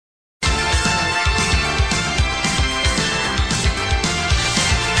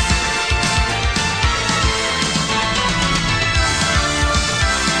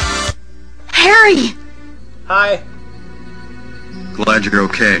Harry! Hi. Glad you're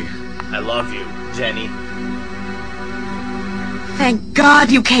okay. I love you, Jenny. Thank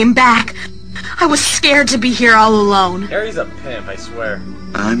God you came back. I was scared to be here all alone. Harry's a pimp, I swear.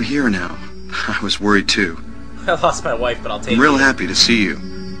 I'm here now. I was worried too. I lost my wife, but I'll take it. I'm real happy to see you.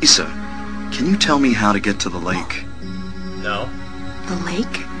 Lisa, can you tell me how to get to the lake? No. The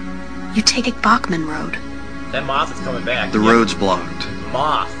lake? You take it Bachman Road. That Moth is coming back. The road's blocked.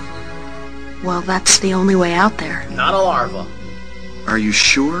 Moth. Well, that's the only way out there. Not a larva. Are you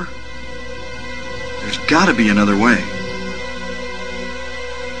sure? There's gotta be another way.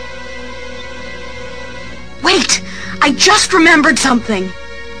 Wait! I just remembered something!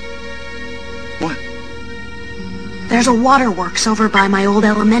 What? There's a waterworks over by my old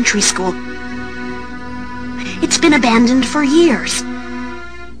elementary school. It's been abandoned for years.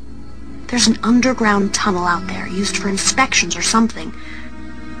 There's an underground tunnel out there, used for inspections or something.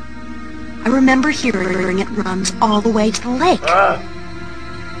 I remember hearing it runs all the way to the lake.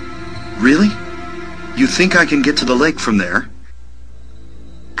 Really? You think I can get to the lake from there?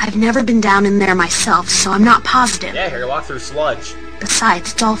 I've never been down in there myself, so I'm not positive. Yeah, Harry, walk through sludge.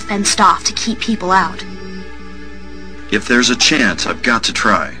 Besides, it's all fenced off to keep people out. If there's a chance, I've got to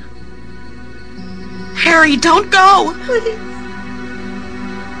try. Harry, don't go!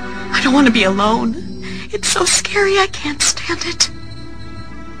 I don't want to be alone. It's so scary, I can't stand it.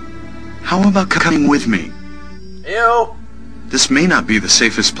 How about coming with me? Ew! This may not be the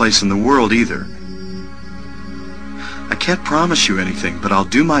safest place in the world either. I can't promise you anything, but I'll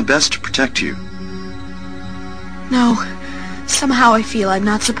do my best to protect you. No. Somehow I feel I'm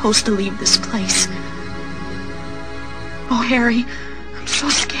not supposed to leave this place. Oh, Harry, I'm so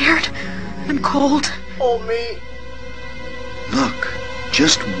scared and cold. Hold me. Look,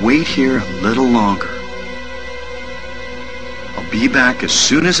 just wait here a little longer. I'll be back as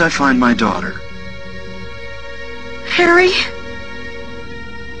soon as I find my daughter. Harry?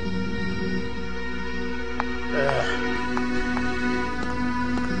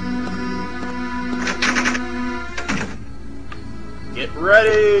 Get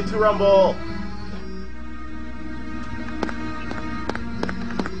ready to rumble.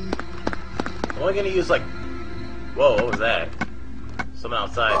 I'm only gonna use like... Whoa, what was that? Someone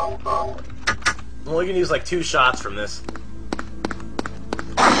outside. I'm only gonna use like 2 shots from this.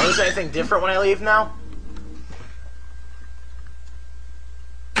 Notice anything different when I leave now?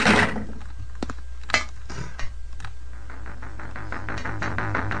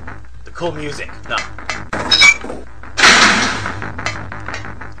 The cool music. No.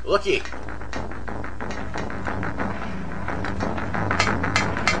 Looky.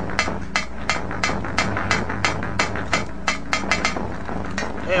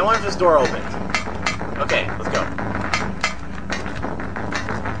 Hey, I wonder if this door opened. Okay, let's go.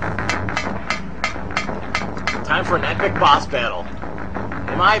 Time for an epic boss battle.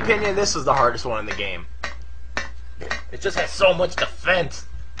 In my opinion, this is the hardest one in the game. It just has so much defense.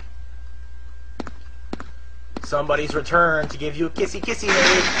 Somebody's returned to give you a kissy kissy,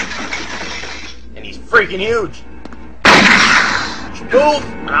 maybe. And he's freaking huge. Move!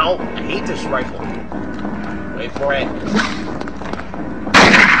 Ow! I hate this rifle. Wait for it.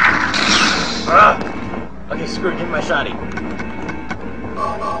 Okay, screw it. Give me my shotty.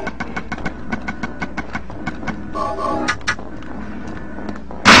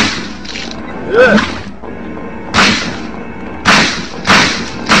 Ugh.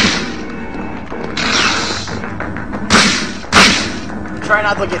 Try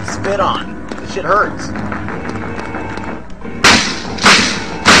not to get spit on. This shit hurts.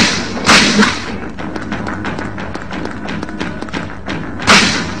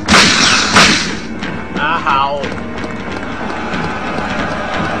 Ow.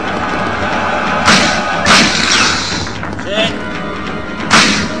 Shit.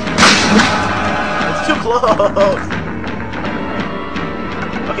 It's too close.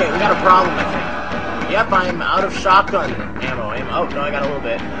 Okay, we got a problem, I think. Yep, I'm out of shotgun ammo. Oh, no, I got a little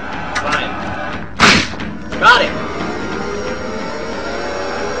bit. Fine. Got it!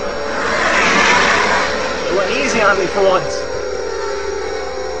 It went easy on me for once.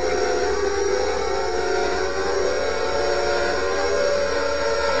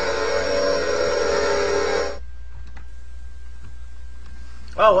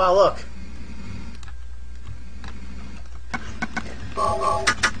 Oh, wow, look.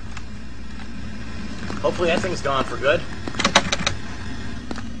 Hopefully that thing's gone for good.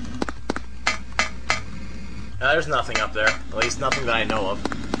 There's nothing up there. At least nothing that I know of.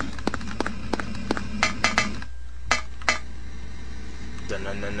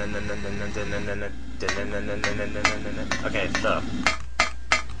 Okay, shut up.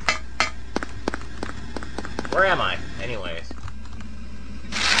 Where am I? Anyways.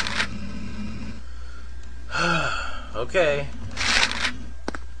 Okay.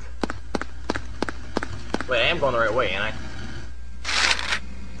 Wait, I am going the right way, ain't I?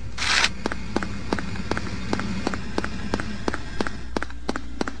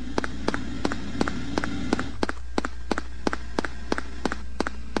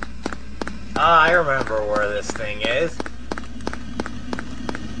 Ah, I remember where this thing is.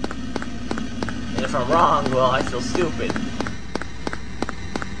 And if I'm wrong, well, I feel stupid.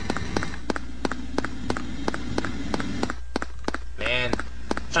 Man,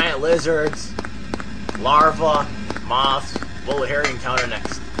 giant lizards, larvae, moths, what will Harry encounter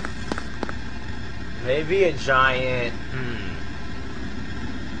next? Maybe a giant...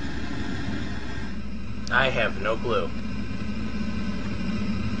 I have no clue.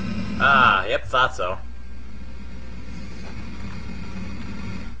 Ah, yep, thought so.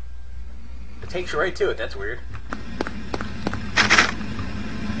 It takes you right to it, that's weird.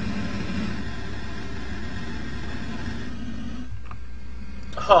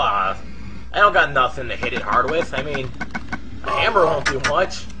 I don't got nothing to hit it hard with. I mean, a hammer won't do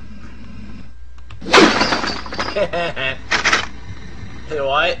much. Hey,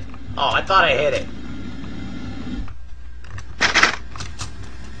 what? Oh, I thought I hit it.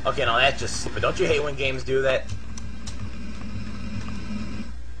 Okay, no, that's just stupid. Don't you hate when games do that?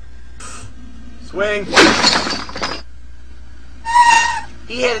 Swing!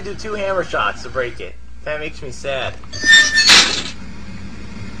 He had to do 2 hammer shots to break it. That makes me sad.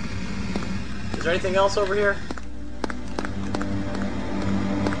 Is there anything else over here?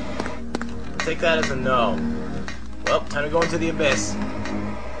 Take that as a no. Well, time to go into the abyss.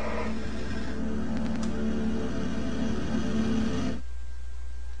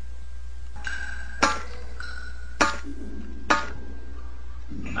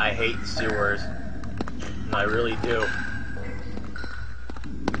 I hate sewers. I really do.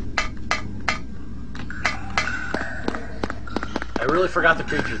 I really forgot the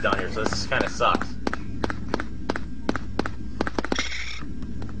creatures down here, so this kind of sucks.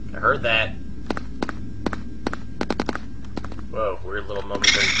 I heard that. Whoa, weird little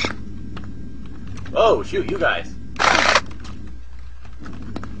momentary. Oh, shoot, you guys.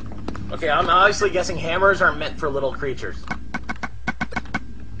 Okay, I'm obviously guessing hammers aren't meant for little creatures.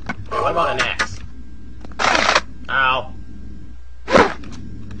 Wait, what about an axe? Ow.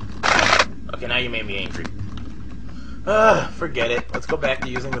 Okay, now you made me angry. Forget it. Let's go back to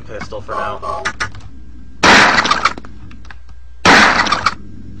using the pistol for now.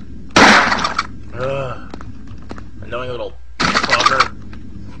 Annoying little bugger.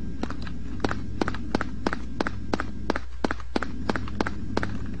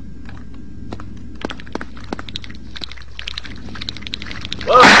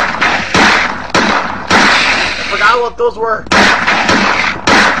 Whoa! I forgot what those were.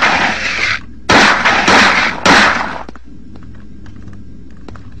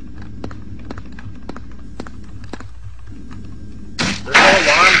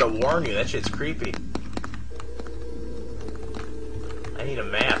 To warn you, that shit's creepy. I need a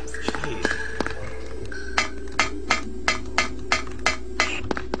map. Jeez.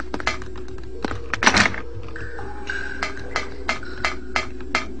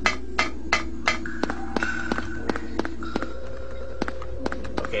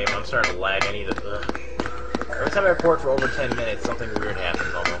 Okay, I'm starting to lag. I need to... Every time I record for over 10 minutes, something weird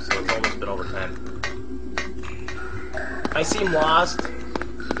happens almost, so it's almost been over 10. I seem lost.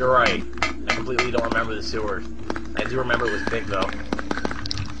 You're right. I completely don't remember the sewers. I do remember it was big, though. 1, 2.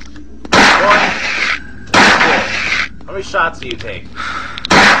 How many shots do you take?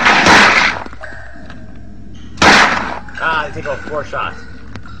 Ah, they take about 4 shots.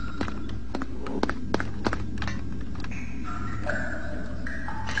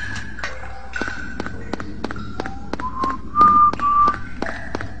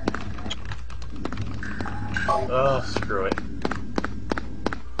 Oh, screw it.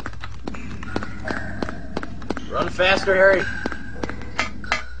 Run faster, Harry!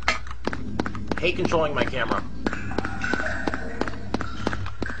 Hate controlling my camera.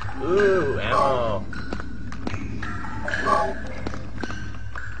 Ooh, ammo.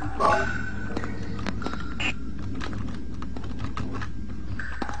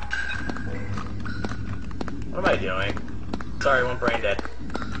 What am I doing? Sorry, one brain dead.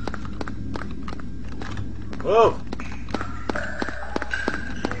 Whoa!